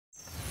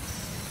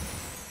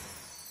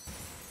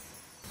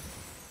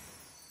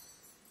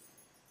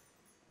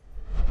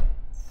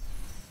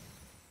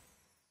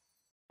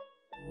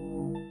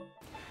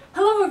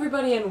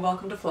everybody and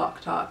welcome to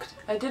Flock Talk.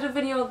 I did a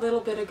video a little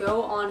bit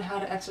ago on how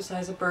to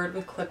exercise a bird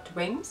with clipped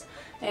wings,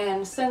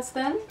 and since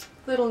then,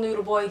 little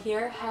noodle boy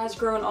here has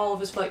grown all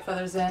of his flight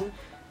feathers in.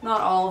 Not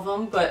all of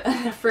them, but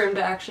for him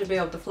to actually be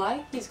able to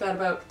fly. He's got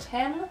about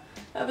 10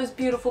 of his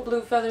beautiful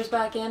blue feathers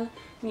back in,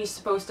 and he's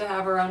supposed to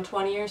have around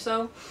 20 or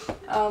so.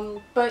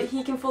 But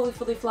he can fully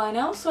fly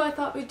now, so I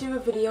thought we'd do a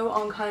video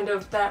on kind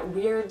of that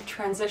weird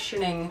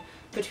transitioning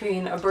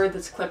between a bird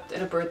that's clipped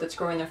and a bird that's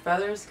growing their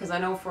feathers, because I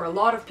know for a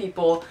lot of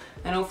people,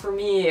 I know for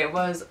me, it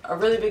was a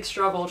really big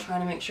struggle trying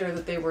to make sure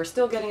that they were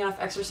still getting enough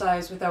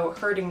exercise without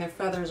hurting their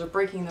feathers or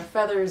breaking their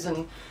feathers,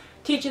 and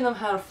teaching them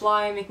how to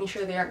fly, making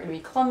sure they aren't going to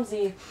be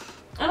clumsy,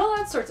 and all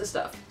that sorts of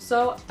stuff.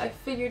 So I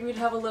figured we'd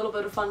have a little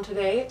bit of fun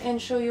today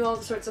and show you all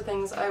the sorts of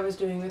things I was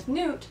doing with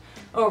Newt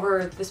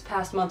over this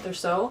past month or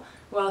so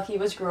while he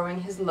was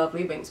growing his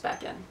lovely wings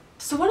back in.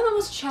 So one of the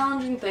most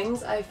challenging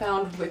things I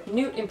found with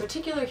Newt in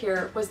particular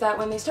here was that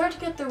when they start to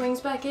get their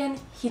wings back in,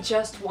 he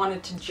just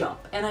wanted to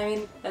jump. And I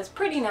mean, that's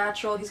pretty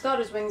natural. He's got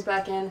his wings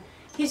back in.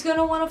 He's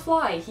gonna want to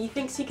fly. He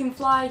thinks he can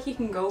fly, he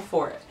can go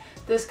for it.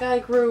 This guy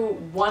grew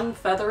one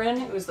feather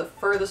in. It was the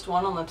furthest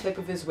one on the tip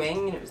of his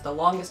wing, and it was the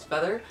longest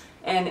feather,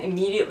 and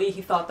immediately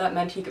he thought that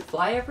meant he could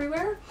fly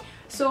everywhere.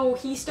 So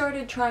he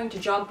started trying to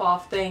jump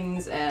off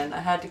things, and I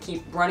had to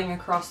keep running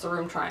across the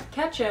room trying to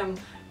catch him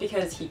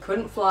because he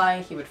couldn't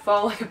fly. He would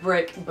fall like a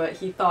brick, but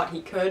he thought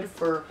he could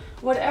for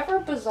whatever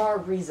bizarre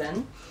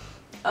reason.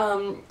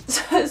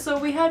 So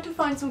we had to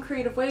find some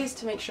creative ways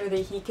to make sure that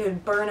he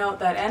could burn out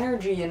that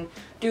energy and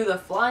do the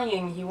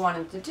flying he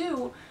wanted to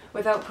do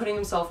without putting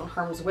himself in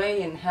harm's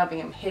way and having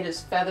him hit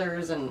his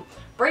feathers and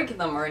break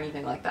them or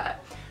anything like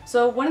that.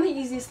 So one of the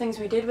easiest things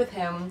we did with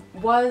him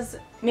was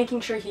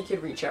making sure he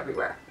could reach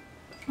everywhere.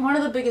 One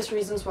of the biggest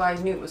reasons why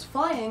Newt was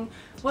flying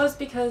was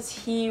because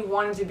he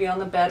wanted to be on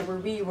the bed where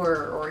we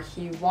were, or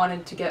he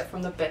wanted to get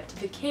from the bed to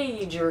the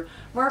cage, or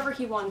wherever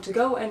he wanted to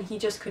go, and he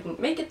just couldn't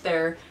make it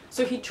there,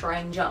 so he'd try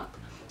and jump.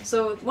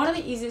 So one of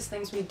the easiest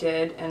things we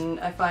did, and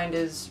I find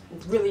is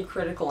really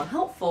critical and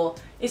helpful,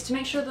 is to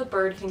make sure the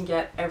bird can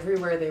get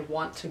everywhere they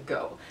want to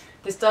go.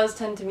 This does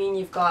tend to mean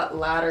you've got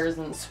ladders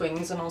and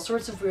swings and all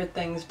sorts of weird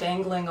things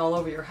dangling all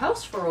over your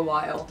house for a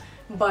while,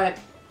 but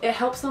it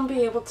helps them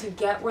be able to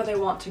get where they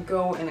want to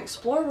go and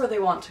explore where they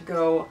want to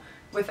go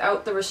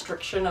without the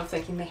restriction of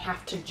thinking they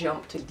have to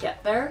jump to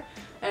get there.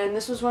 And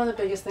this was one of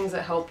the biggest things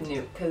that helped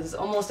Newt, because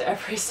almost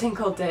every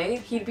single day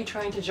he'd be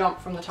trying to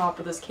jump from the top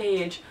of this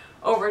cage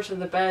over to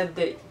the bed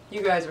that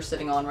you guys are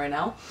sitting on right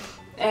now,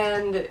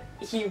 and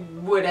he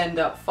would end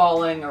up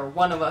falling, or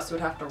one of us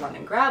would have to run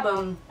and grab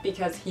him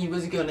because he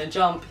was gonna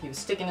jump. He was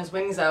sticking his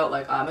wings out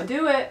like, I'ma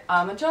do it,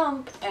 I'ma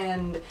jump,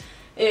 and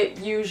it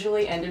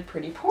usually ended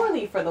pretty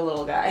poorly for the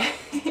little guy.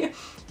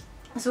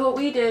 So what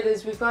we did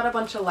is we've got a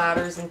bunch of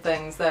ladders and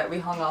things that we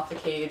hung off the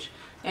cage,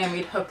 and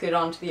we'd hook it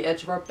onto the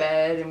edge of our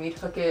bed, and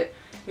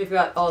we've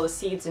got all the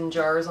seeds in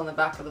jars on the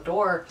back of the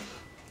door,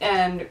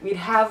 and we'd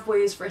have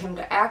ways for him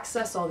to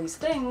access all these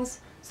things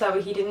so that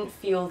way he didn't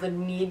feel the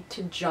need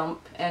to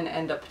jump and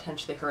end up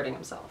potentially hurting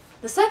himself.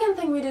 The second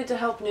thing we did to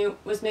help Newt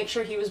was make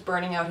sure he was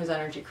burning out his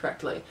energy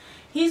correctly.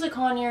 He's a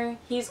conure,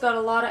 he's got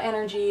a lot of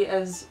energy,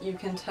 as you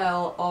can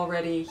tell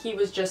already. He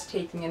was just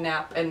taking a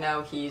nap and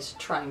now he's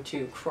trying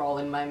to crawl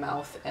in my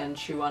mouth and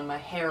chew on my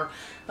hair.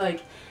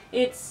 Like,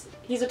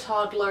 he's a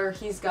toddler,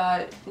 he's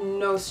got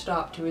no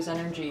stop to his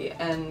energy,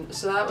 and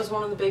so that was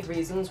one of the big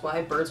reasons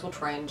why birds will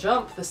try and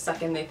jump the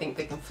second they think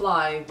they can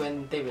fly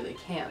when they really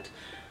can't.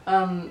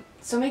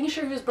 So making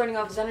sure he was burning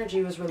off his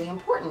energy was really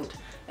important,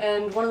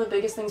 and one of the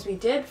biggest things we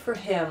did for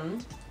him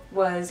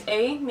was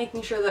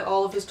making sure that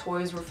all of his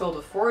toys were filled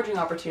with foraging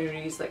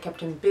opportunities that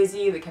kept him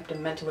busy, that kept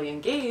him mentally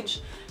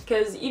engaged,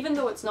 because even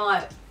though it's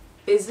not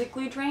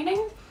physically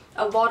draining,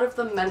 a lot of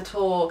the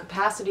mental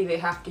capacity they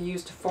have to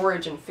use to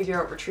forage and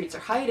figure out retreats or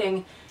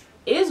hiding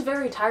is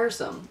very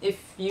tiresome.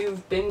 If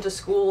you've been to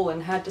school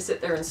and had to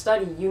sit there and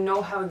study, you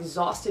know how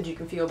exhausted you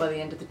can feel by the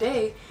end of the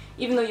day.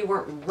 Even though you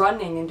weren't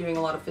running and doing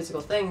a lot of physical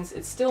things,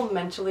 it's still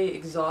mentally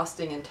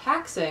exhausting and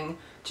taxing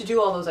to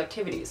do all those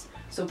activities.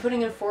 So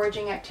putting in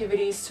foraging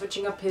activities,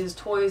 switching up his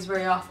toys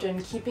very often,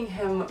 keeping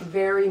him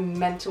very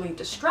mentally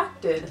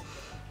distracted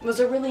was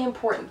a really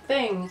important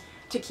thing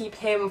to keep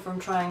him from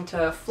trying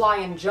to fly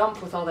and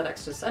jump with all that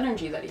excess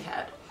energy that he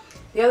had.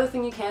 The other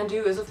thing you can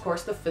do is, of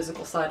course, the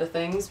physical side of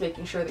things,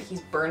 making sure that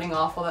he's burning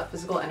off all that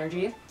physical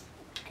energy.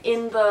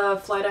 In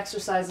the flight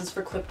exercises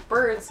for clipped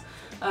birds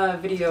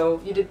video,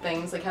 you did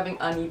things like having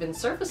uneven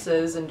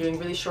surfaces and doing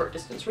really short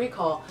distance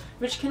recall,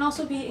 which can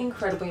also be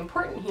incredibly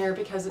important here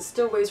because it's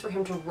still ways for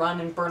him to run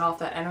and burn off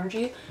that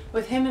energy.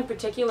 With him in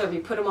particular, we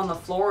put him on the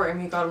floor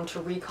and we got him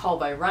to recall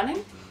by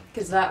running,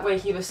 because that way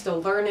he was still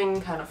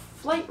learning kind of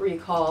flight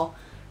recall,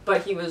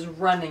 but he was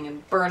running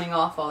and burning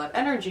off all that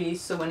energy,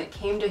 so when it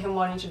came to him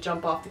wanting to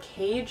jump off the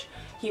cage,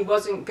 he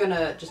wasn't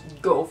gonna just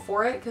go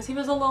for it because he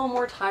was a little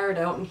more tired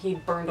out and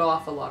he'd burned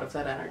off a lot of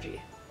that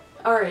energy.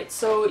 Alright,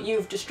 so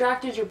you've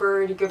distracted your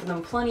bird, you've given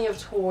them plenty of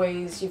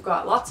toys, you've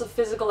got lots of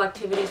physical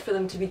activities for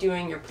them to be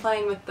doing, you're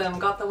playing with them,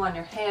 got them on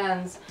your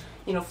hands,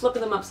 you know,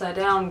 flipping them upside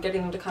down,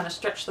 getting them to kind of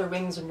stretch their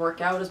wings and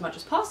work out as much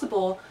as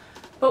possible.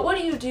 But what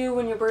do you do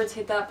when your birds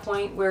hit that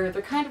point where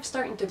they're kind of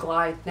starting to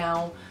glide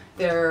now?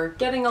 They're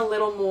getting a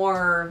little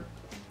more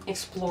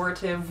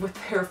explorative with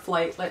their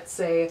flight, let's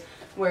say,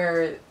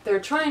 where they're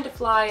trying to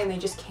fly and they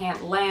just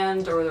can't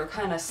land, or they're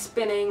kind of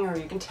spinning, or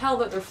you can tell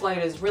that their flight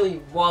is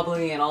really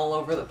wobbly and all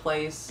over the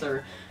place,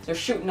 or they're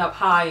shooting up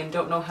high and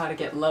don't know how to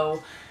get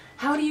low.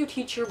 How do you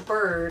teach your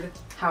bird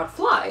how to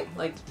fly?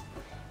 Like,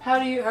 how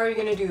are you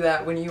going to do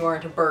that when you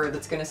aren't a bird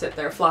that's going to sit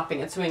there flapping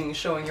its wings,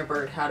 showing your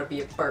bird how to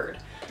be a bird?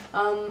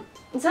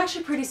 It's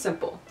actually pretty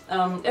simple.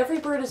 Every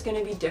bird is going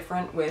to be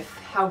different with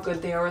how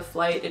good they are with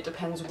flight. It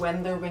depends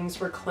when their wings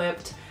were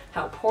clipped,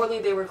 how poorly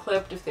they were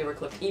clipped, if they were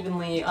clipped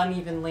evenly,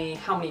 unevenly,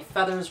 how many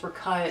feathers were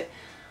cut.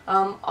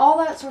 All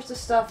that sorts of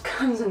stuff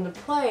comes into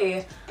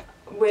play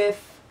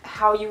with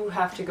how you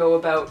have to go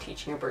about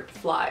teaching a bird to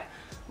fly.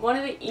 One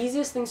of the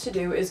easiest things to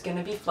do is going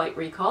to be flight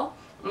recall.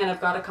 And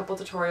I've got a couple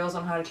tutorials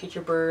on how to teach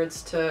your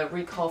birds to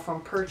recall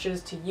from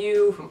perches to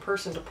you, from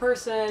person to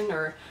person,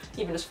 or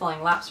even just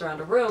flying laps around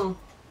a room.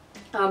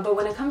 But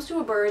when it comes to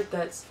a bird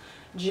that's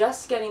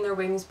just getting their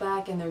wings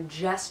back and they're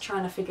just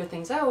trying to figure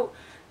things out,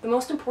 the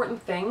most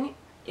important thing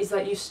is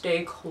that you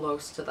stay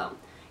close to them.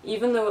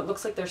 Even though it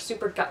looks like they're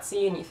super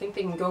gutsy and you think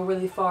they can go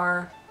really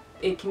far,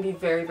 it can be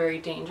very, very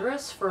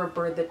dangerous for a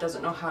bird that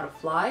doesn't know how to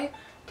fly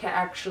to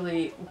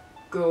actually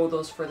go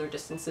those further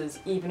distances,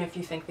 even if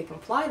you think they can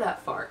fly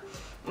that far.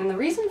 And the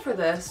reason for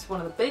this, one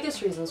of the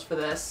biggest reasons for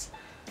this,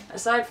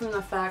 aside from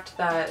the fact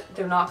that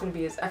they're not going to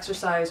be as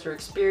exercised or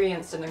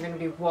experienced and they're going to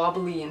be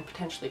wobbly and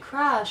potentially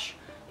crash,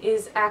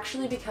 is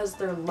actually because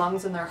their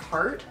lungs and their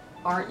heart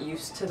aren't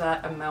used to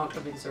that amount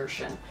of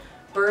exertion.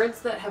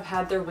 Birds that have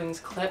had their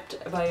wings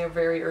clipped by a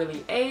very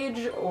early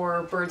age,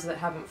 or birds that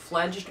haven't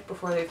fledged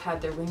before they've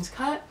had their wings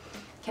cut,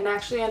 can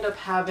actually end up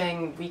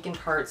having weakened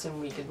hearts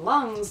and weakened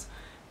lungs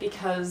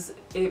because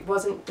it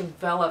wasn't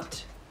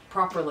developed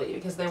properly,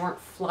 because they weren't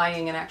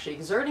flying and actually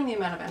exerting the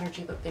amount of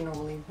energy that they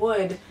normally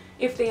would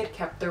if they had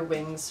kept their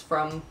wings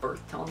from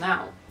birth till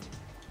now.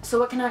 So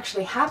what can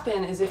actually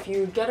happen is if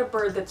you get a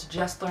bird that's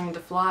just learning to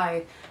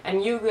fly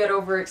and you get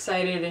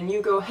overexcited and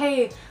you go,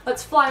 hey,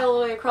 let's fly all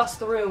the way across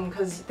the room,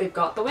 because they've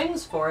got the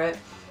wings for it,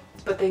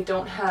 but they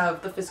don't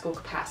have the physical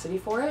capacity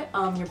for it,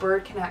 your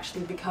bird can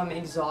actually become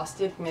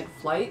exhausted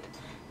mid-flight.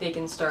 They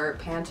can start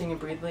panting and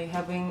breathing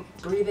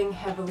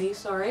heavily,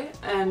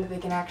 and they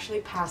can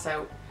actually pass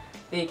out.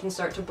 They can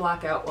start to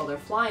black out while they're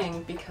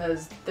flying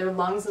because their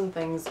lungs and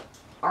things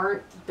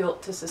aren't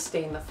built to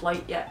sustain the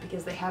flight yet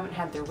because they haven't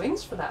had their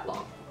wings for that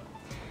long.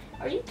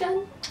 Are you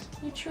done?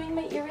 You chewing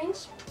my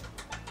earrings?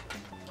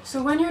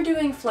 So when you're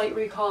doing flight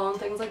recall and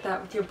things like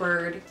that with your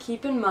bird,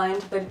 keep in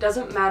mind that it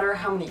doesn't matter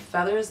how many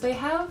feathers they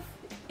have,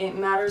 it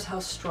matters how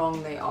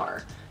strong they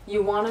are.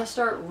 You want to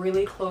start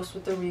really close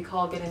with the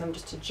recall, getting them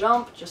just to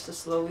jump, just to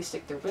slowly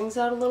stick their wings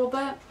out a little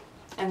bit,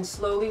 and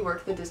slowly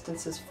work the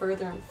distances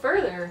further and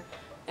further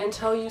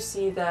until you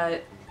see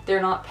that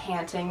they're not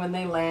panting when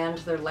they land,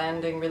 they're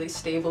landing really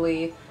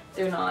stably,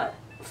 they're not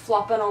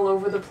flopping all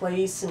over the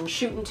place and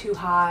shooting too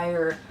high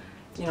or,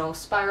 you know,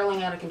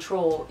 spiraling out of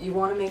control. You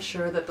want to make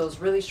sure that those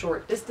really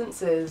short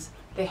distances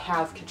they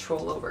have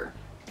control over.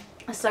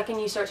 The second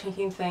you start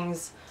taking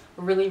things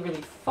really,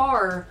 really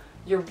far,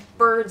 your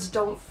birds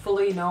don't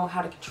fully know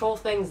how to control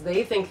things.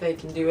 They think they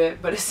can do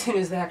it, but as soon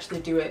as they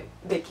actually do it,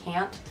 they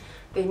can't.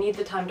 They need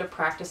the time to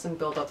practice and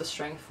build up the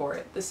strength for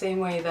it. The same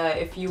way that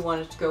if you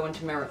wanted to go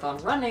into marathon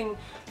running,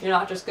 you're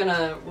not just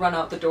gonna run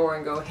out the door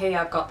and go, hey,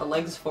 I've got the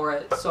legs for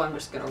it, so I'm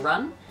just gonna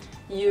run.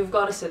 You've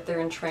got to sit there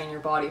and train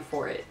your body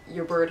for it.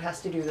 Your bird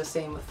has to do the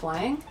same with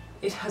flying.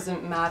 It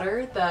doesn't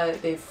matter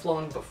that they've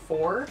flown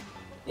before.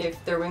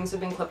 If their wings have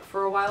been clipped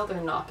for a while,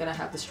 they're not gonna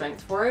have the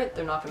strength for it,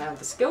 they're not gonna have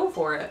the skill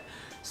for it.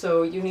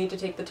 So you need to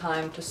take the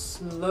time to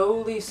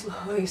slowly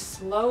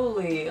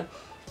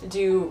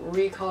do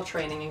recall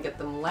training and get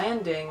them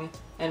landing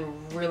and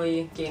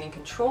really gaining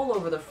control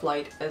over their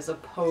flight as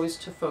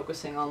opposed to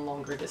focusing on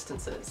longer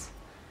distances.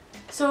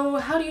 So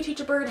how do you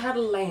teach a bird how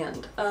to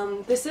land?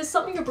 This is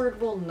something your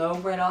bird will know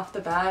right off the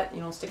bat.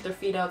 You know, stick their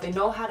feet out. They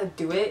know how to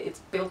do it. It's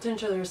built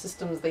into their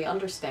systems. They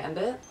understand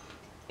it.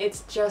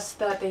 It's just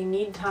that they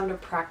need time to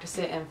practice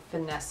it and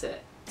finesse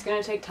it. It's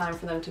going to take time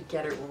for them to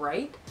get it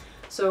right.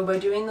 So by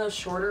doing those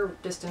shorter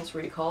distance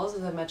recalls,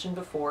 as I mentioned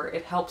before,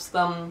 it helps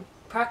them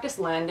practice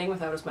landing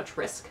without as much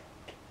risk.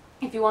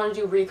 If you want to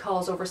do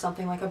recalls over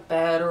something like a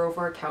bed or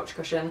over a couch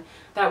cushion,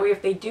 that way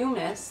if they do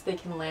miss, they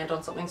can land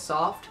on something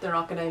soft. They're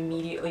not going to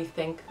immediately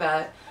think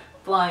that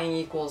flying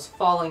equals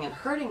falling and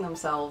hurting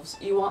themselves.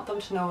 You want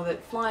them to know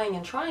that flying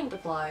and trying to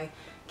fly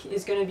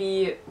is going to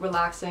be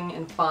relaxing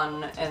and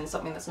fun and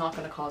something that's not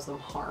going to cause them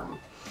harm.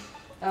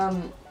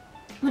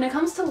 When it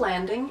comes to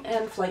landing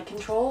and flight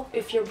control,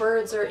 if your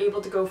birds are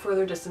able to go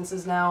further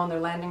distances now and they're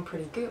landing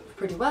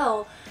pretty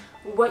well,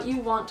 What you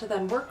want to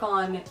then work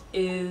on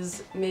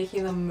is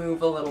making them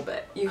move a little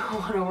bit. You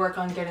want to work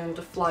on getting them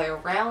to fly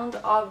around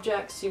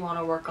objects, you want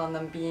to work on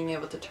them being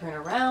able to turn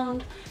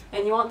around,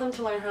 and you want them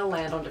to learn how to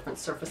land on different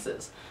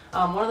surfaces.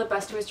 One of the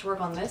best ways to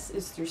work on this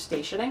is through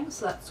stationing,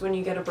 so that's when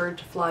you get a bird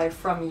to fly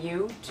from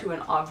you to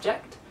an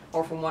object,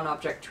 or from one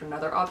object to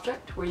another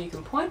object, where you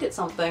can point at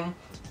something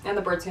and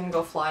the bird's going to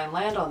go fly and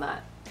land on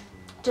that.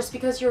 Just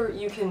because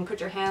you can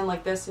put your hand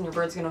like this and your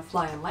bird's going to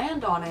fly and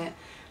land on it,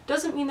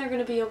 doesn't mean they're going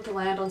to be able to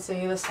land on,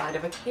 say, the side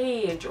of a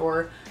cage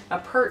or a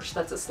perch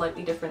that's a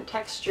slightly different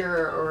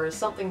texture or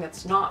something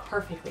that's not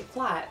perfectly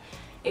flat.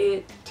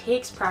 It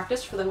takes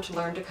practice for them to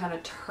learn to kind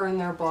of turn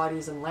their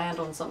bodies and land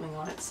on something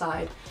on its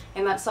side,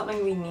 and that's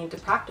something we need to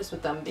practice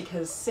with them,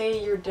 because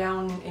say you're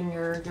down in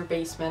your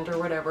basement or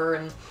whatever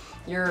and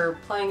you're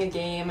playing a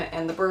game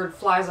and the bird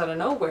flies out of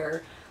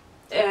nowhere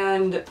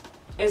and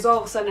is all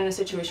of a sudden in a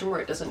situation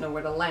where it doesn't know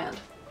where to land.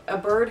 A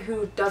bird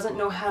who doesn't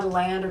know how to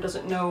land or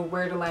doesn't know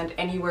where to land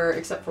anywhere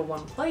except for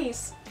one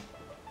place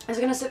is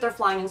going to sit there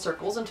flying in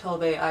circles until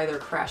they either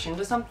crash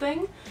into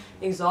something,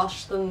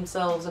 exhaust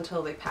themselves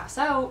until they pass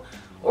out,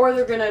 or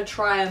they're going to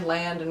try and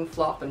land and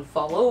flop and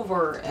fall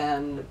over,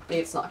 and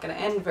it's not going to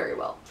end very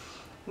well.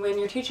 When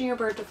you're teaching your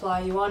bird to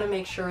fly, you want to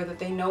make sure that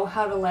they know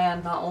how to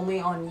land not only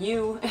on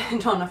you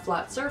and on a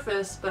flat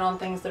surface, but on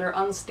things that are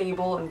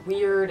unstable and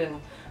weird and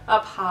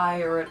up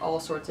high or at all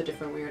sorts of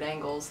different weird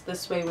angles.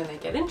 This way, when they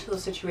get into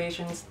those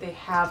situations, they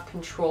have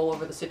control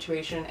over the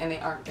situation and they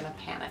aren't going to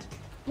panic.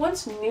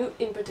 Once Newt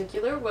in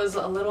particular was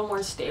a little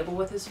more stable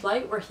with his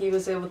flight, where he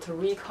was able to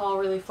recall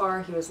really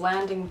far, he was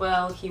landing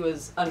well, he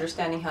was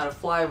understanding how to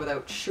fly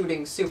without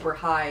shooting super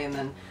high and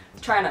then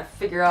trying to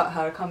figure out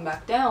how to come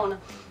back down,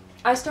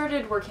 I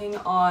started working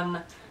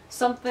on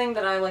something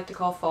that I like to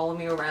call follow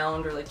me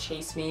around or like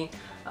chase me,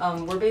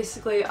 where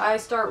basically I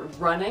start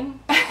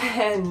running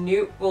and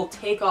Newt will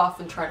take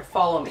off and try to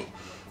follow me.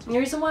 And the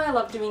reason why I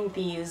love doing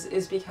these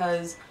is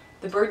because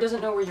the bird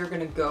doesn't know where you're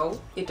going to go,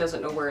 it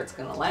doesn't know where it's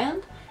going to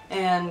land,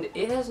 and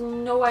it has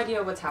no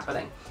idea what's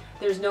happening.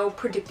 There's no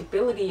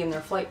predictability in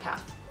their flight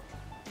path.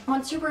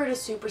 Once your bird is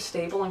super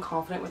stable and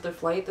confident with their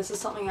flight, this is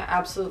something I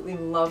absolutely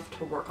love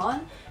to work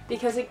on,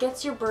 because it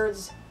gets your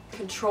birds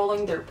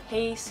controlling their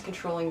pace,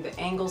 controlling the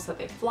angles that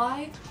they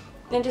fly,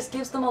 and just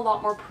gives them a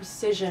lot more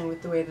precision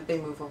with the way that they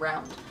move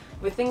around.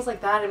 With things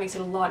like that, it makes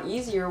it a lot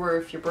easier, where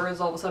if your bird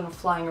is all of a sudden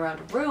flying around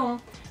a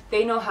room,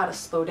 they know how to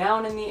slow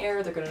down in the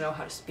air, they're going to know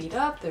how to speed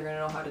up, they're going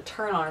to know how to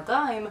turn on a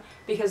dime,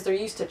 because they're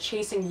used to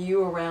chasing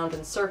you around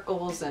in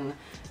circles and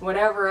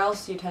whatever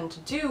else you tend to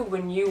do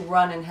when you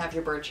run and have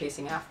your bird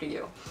chasing after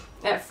you.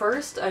 At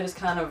first, I just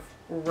kind of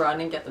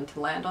run and get them to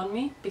land on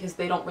me, because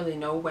they don't really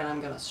know when I'm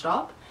going to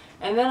stop.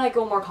 And then I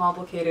go more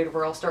complicated,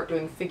 where I'll start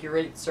doing figure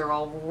eights, or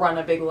I'll run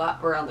a big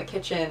lap around the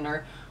kitchen,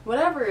 or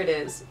whatever it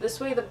is. This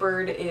way the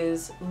bird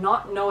is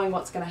not knowing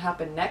what's going to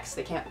happen next.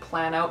 They can't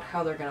plan out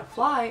how they're going to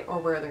fly or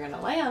where they're going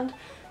to land.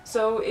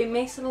 So it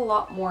makes it a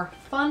lot more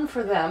fun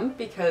for them,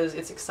 because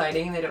it's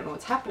exciting and they don't know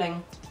what's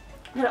happening.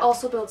 It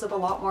also builds up a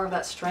lot more of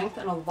that strength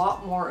and a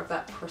lot more of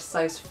that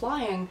precise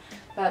flying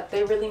that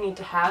they really need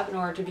to have in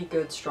order to be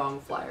good, strong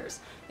flyers.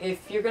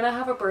 If you're going to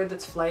have a bird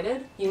that's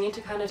flighted, you need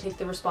to kind of take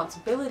the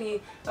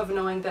responsibility of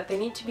knowing that they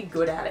need to be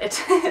good at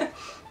it.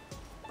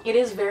 It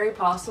is very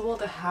possible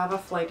to have a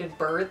flighted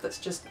bird that's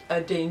just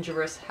a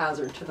dangerous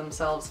hazard to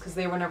themselves, because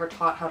they were never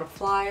taught how to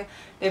fly,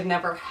 they've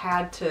never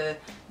had to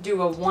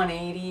do a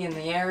 180 in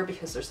the air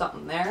because there's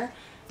something there.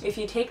 If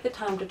you take the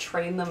time to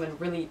train them and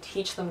really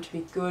teach them to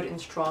be good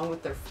and strong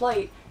with their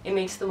flight, it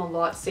makes them a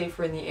lot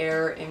safer in the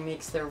air, it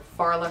makes there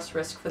far less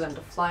risk for them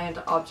to fly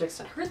into objects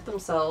and hurt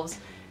themselves,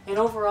 and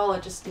overall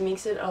it just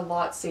makes it a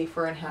lot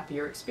safer and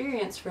happier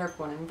experience for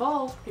everyone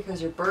involved,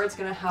 because your bird's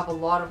going to have a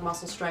lot of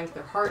muscle strength,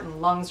 their heart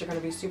and lungs are going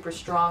to be super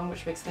strong,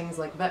 which makes things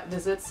like vet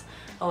visits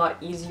a lot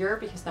easier,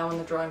 because now when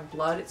they're drawing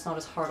blood it's not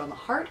as hard on the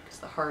heart, because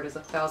the heart is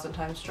 1,000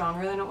 times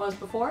stronger than it was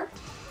before,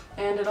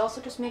 and it also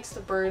just makes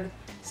the bird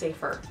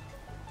safer.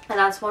 And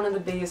that's one of the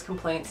biggest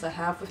complaints I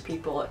have with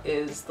people,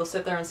 is they'll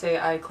sit there and say,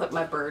 I clip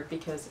my bird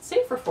because it's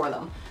safer for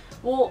them.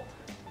 Well,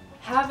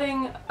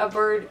 having a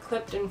bird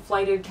clipped and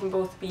flighted can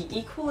both be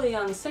equally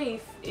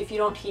unsafe if you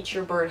don't teach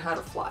your bird how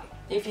to fly.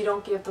 If you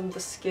don't give them the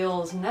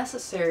skills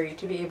necessary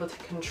to be able to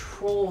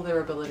control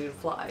their ability to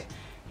fly.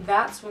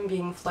 That's when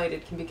being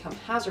flighted can become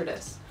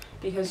hazardous.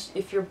 Because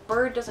if your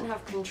bird doesn't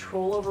have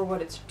control over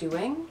what it's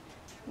doing,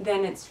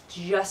 then it's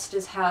just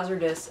as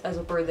hazardous as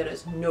a bird that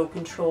has no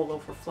control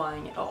over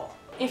flying at all.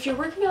 If you're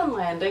working on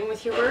landing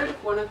with your bird,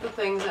 one of the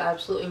things I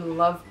absolutely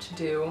loved to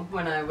do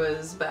when I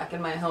was back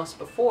in my house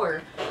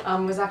before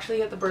was actually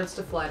get the birds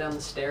to fly down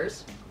the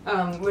stairs.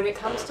 When it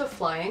comes to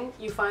flying,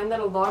 you find that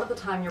a lot of the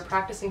time you're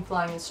practicing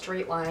flying in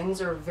straight lines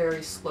or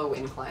very slow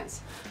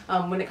inclines.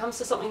 When it comes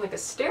to something like a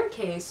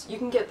staircase, you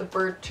can get the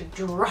bird to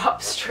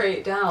drop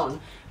straight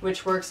down,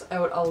 which works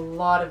out a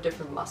lot of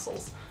different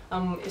muscles.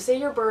 Say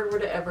your bird were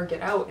to ever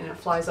get out and it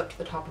flies up to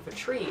the top of a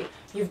tree,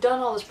 you've done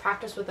all this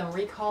practice with them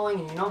recalling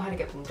and you know how to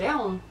get them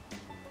down,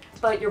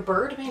 but your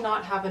bird may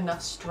not have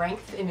enough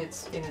strength in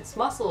its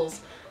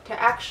muscles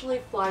to actually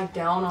fly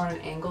down on an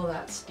angle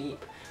that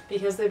steep.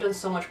 Because they've done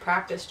so much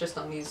practice just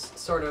on these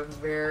sort of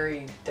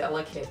very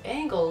delicate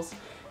angles,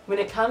 when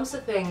it comes to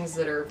things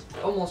that are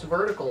almost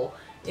vertical,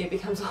 it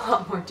becomes a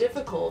lot more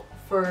difficult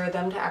for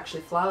them to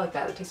actually fly like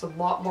that. It takes a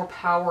lot more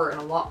power and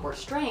a lot more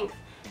strength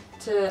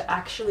to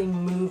actually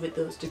move at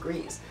those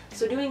degrees.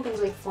 So doing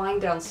things like flying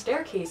down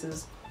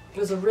staircases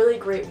was a really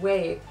great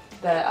way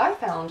that I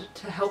found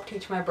to help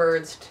teach my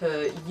birds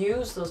to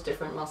use those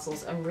different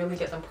muscles and really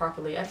get them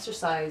properly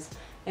exercised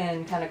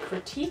and kind of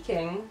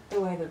critiquing the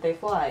way that they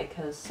fly,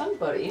 because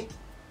somebody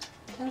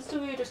tends to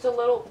be just a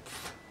little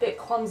bit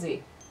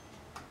clumsy.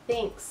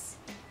 Thanks.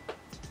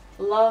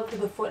 Loved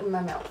the foot in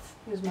my mouth.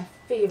 It was my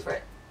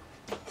favorite.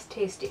 It's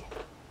tasty.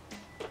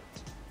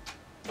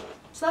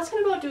 So that's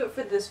gonna about do it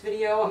for this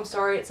video. I'm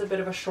sorry it's a bit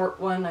of a short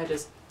one. I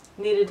just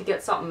needed to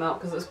get something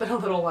out because it's been a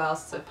little while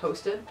since I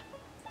posted.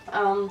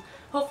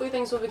 Hopefully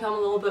things will become a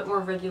little bit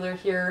more regular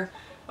here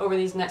over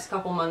these next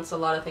couple months. A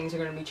lot of things are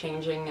going to be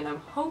changing, and I'm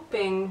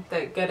hoping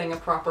that getting a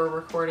proper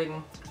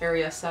recording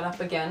area set up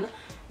again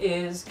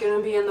is going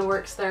to be in the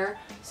works there.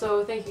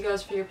 So thank you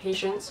guys for your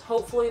patience.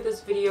 Hopefully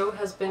this video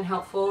has been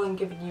helpful and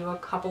given you a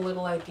couple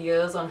little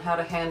ideas on how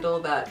to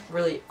handle that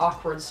really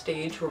awkward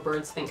stage where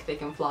birds think they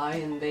can fly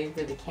and they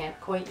really can't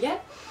quite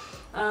yet.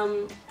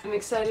 I'm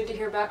excited to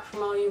hear back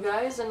from all you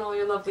guys and all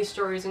your lovely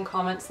stories and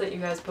comments that you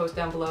guys post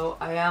down below.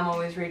 I am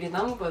always reading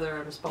them, whether I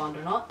respond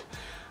or not.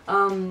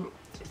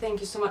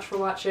 Thank you so much for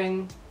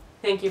watching.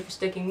 Thank you for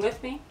sticking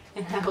with me,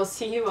 and I will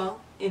see you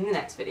all in the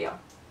next video.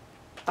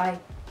 Bye.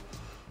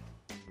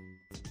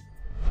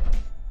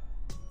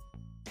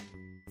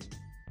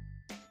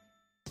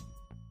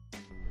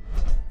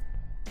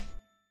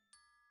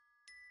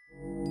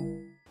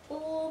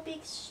 Oh,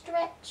 big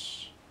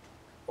stretch.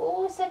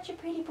 Oh, such a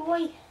pretty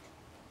boy.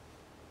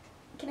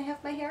 Can I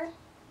have my hair?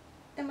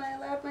 Am I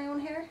allowed my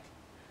own hair?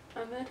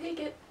 I'm gonna take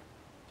it.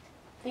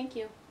 Thank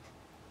you.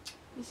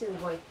 You silly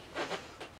boy.